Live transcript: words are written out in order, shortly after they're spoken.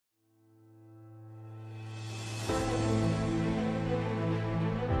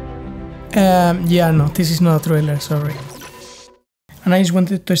Yeah, no, this is not a trailer, sorry. And I just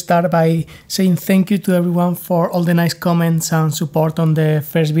wanted to start by saying thank you to everyone for all the nice comments and support on the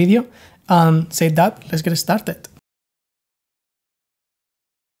first video. And say that, let's get started.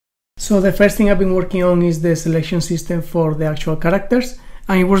 So the first thing I've been working on is the selection system for the actual characters.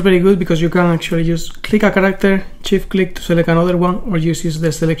 And it works very good because you can actually just click a character, shift click to select another one, or just use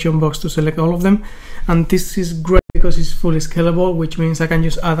the selection box to select all of them. And this is great because it's fully scalable, which means I can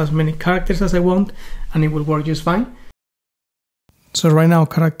just add as many characters as I want and it will work just fine. So right now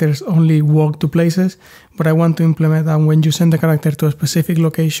characters only walk to places, but I want to implement that when you send the character to a specific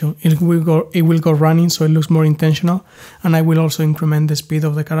location, it will go running, so it looks more intentional, and I will also increment the speed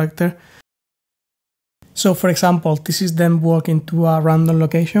of the character. So for example, this is them walking to a random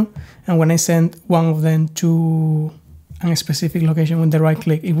location, and when I send one of them to a specific location with the right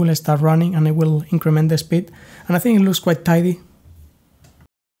click, it will start running and it will increment the speed, and I think it looks quite tidy.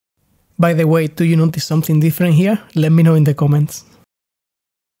 By the way, do you notice something different here? Let me know in the comments.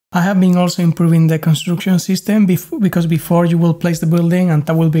 I have been also improving the construction system because before you will place the building and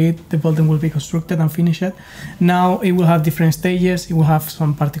that will be it, the building will be constructed and finished. Now it will have different stages, it will have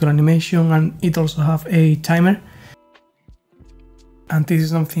some particular animation, and it also have a timer. And this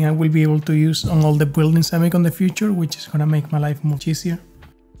is something I will be able to use on all the buildings I make in the future, which is gonna make my life much easier.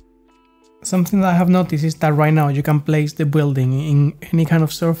 Something that I have noticed is that right now you can place the building in any kind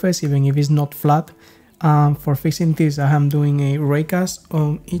of surface, even if it's not flat. For fixing this, I am doing a raycast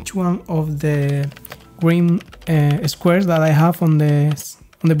on each one of the green squares that I have on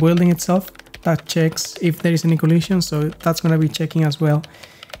the building itself. That checks if there is any collision, so that's gonna be checking as well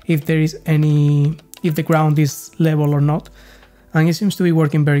if the ground is level or not. And it seems to be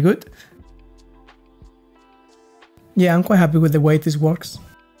working very good. Yeah, I'm quite happy with the way this works.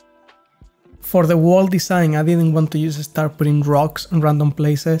 For the wall design, I didn't want to start putting rocks in random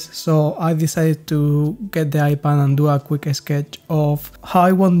places, so I decided to get the iPad and do a quick sketch of how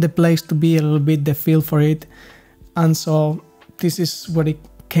I want the place to be, a little bit the feel for it. And so this is what it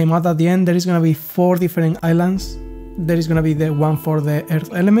came out at the end. There is going to be 4 different islands. There is going to be the one for the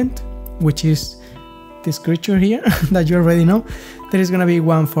earth element, which is this creature here that you already know. There is going to be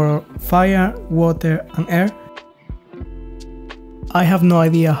one for fire, water and air. I have no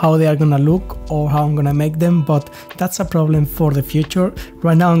idea how they are gonna look or how I'm gonna make them, but that's a problem for the future.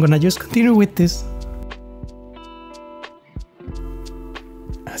 Right now I'm gonna just continue with this.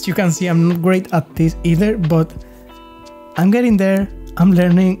 As you can see, I'm not great at this either, but I'm getting there, I'm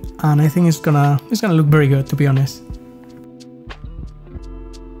learning, and I think it's gonna look very good, to be honest.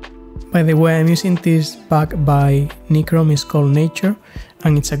 By the way, I'm using this pack by Nicrom, it's called Nature,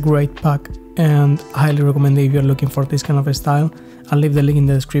 and it's a great pack, and I highly recommend it if you're looking for this kind of a style. I'll leave the link in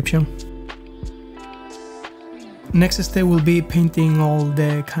the description. Next step will be painting all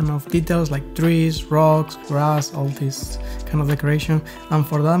the kind of details like trees, rocks, grass, all this kind of decoration. And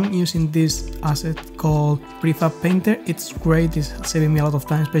for that I'm using this asset called Prefab Painter. It's great, it's saving me a lot of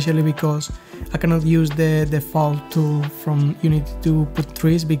time, especially because I cannot use the default tool from Unity to put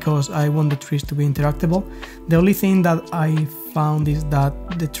trees because I want the trees to be interactable. The only thing that I found is that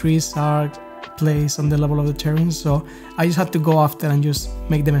the trees are placed on the level of the terrain, so I just had to go after and just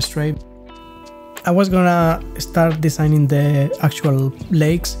make them straight. I was gonna start designing the actual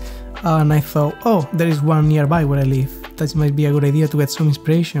lakes and I thought, oh, there is one nearby where I live. That might be a good idea to get some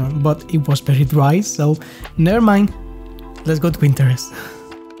inspiration, but it was very dry, so never mind. Let's go to Pinterest.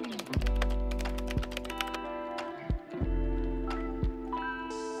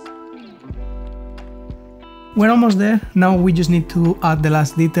 We're almost there. Now we just need to add the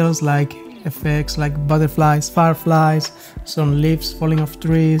last details like effects like butterflies, fireflies, some leaves falling off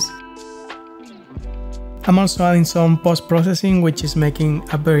trees. I'm also adding some post-processing, which is making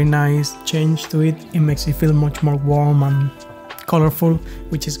a very nice change to it. It makes it feel much more warm and colorful,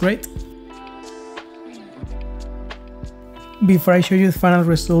 which is great. Before I show you the final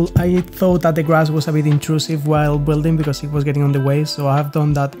result, I thought that the grass was a bit intrusive while building because it was getting on the way, so I have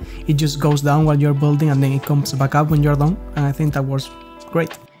done that. It just goes down while you're building and then it comes back up when you're done, and I think that works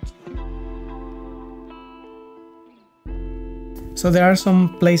great. So there are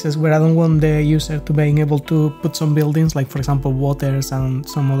some places where I don't want the user to be able to put some buildings, like for example waters and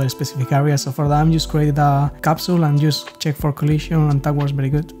some other specific areas. So for that I'm just created a capsule and just check for collision, and that works very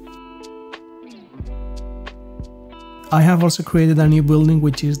good. I have also created a new building,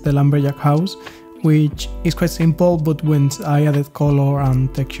 which is the lumberjack house, which is quite simple, but when I added color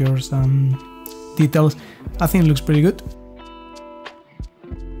and textures and details, I think it looks pretty good.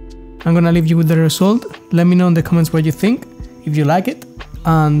 I'm gonna leave you with the result. Let me know in the comments what you think, if you like it,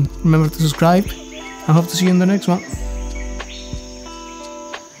 and remember to subscribe. I hope to see you in the next one.